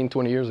 15,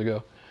 20 years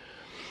ago.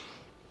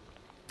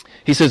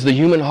 He says, the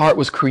human heart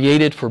was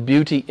created for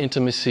beauty,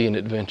 intimacy, and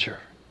adventure.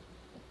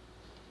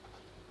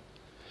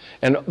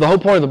 And the whole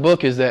point of the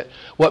book is that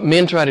what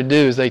men try to do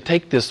is they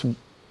take this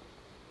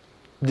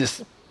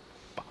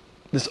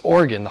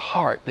organ, the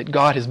heart, that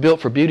God has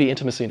built for beauty,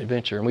 intimacy, and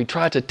adventure, and we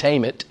try to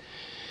tame it,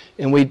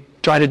 and we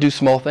try to do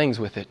small things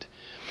with it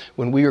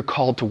when we are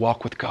called to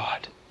walk with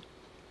God.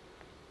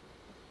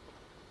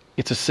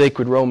 It's a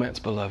sacred romance,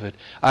 beloved.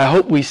 I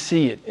hope we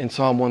see it in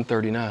Psalm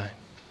 139.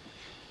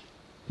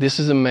 This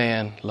is a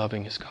man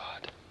loving his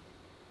God.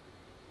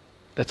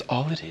 That's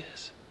all it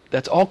is.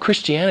 That's all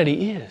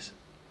Christianity is.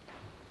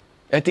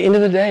 At the end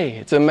of the day,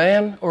 it's a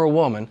man or a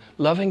woman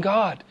loving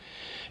God.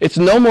 It's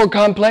no more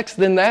complex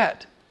than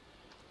that.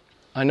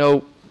 I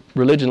know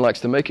religion likes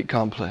to make it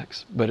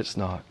complex, but it's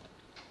not.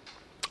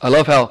 I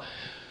love how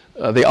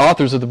the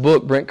authors of the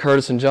book, Brent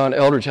Curtis and John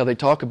Eldridge, how they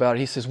talk about it.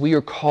 He says, we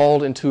are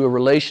called into a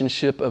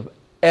relationship of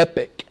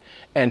epic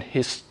and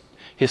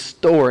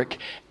historic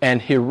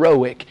and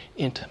heroic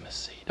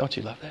intimacy. Don't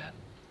you love that?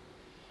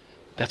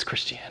 That's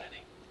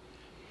Christianity.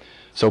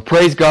 So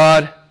praise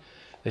God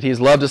that He has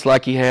loved us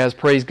like He has.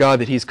 Praise God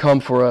that He's come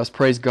for us.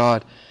 Praise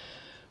God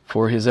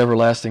for His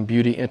everlasting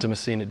beauty,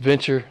 intimacy, and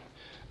adventure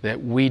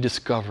that we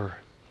discover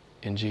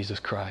in Jesus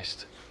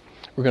Christ.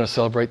 We're going to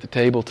celebrate the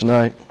table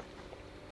tonight.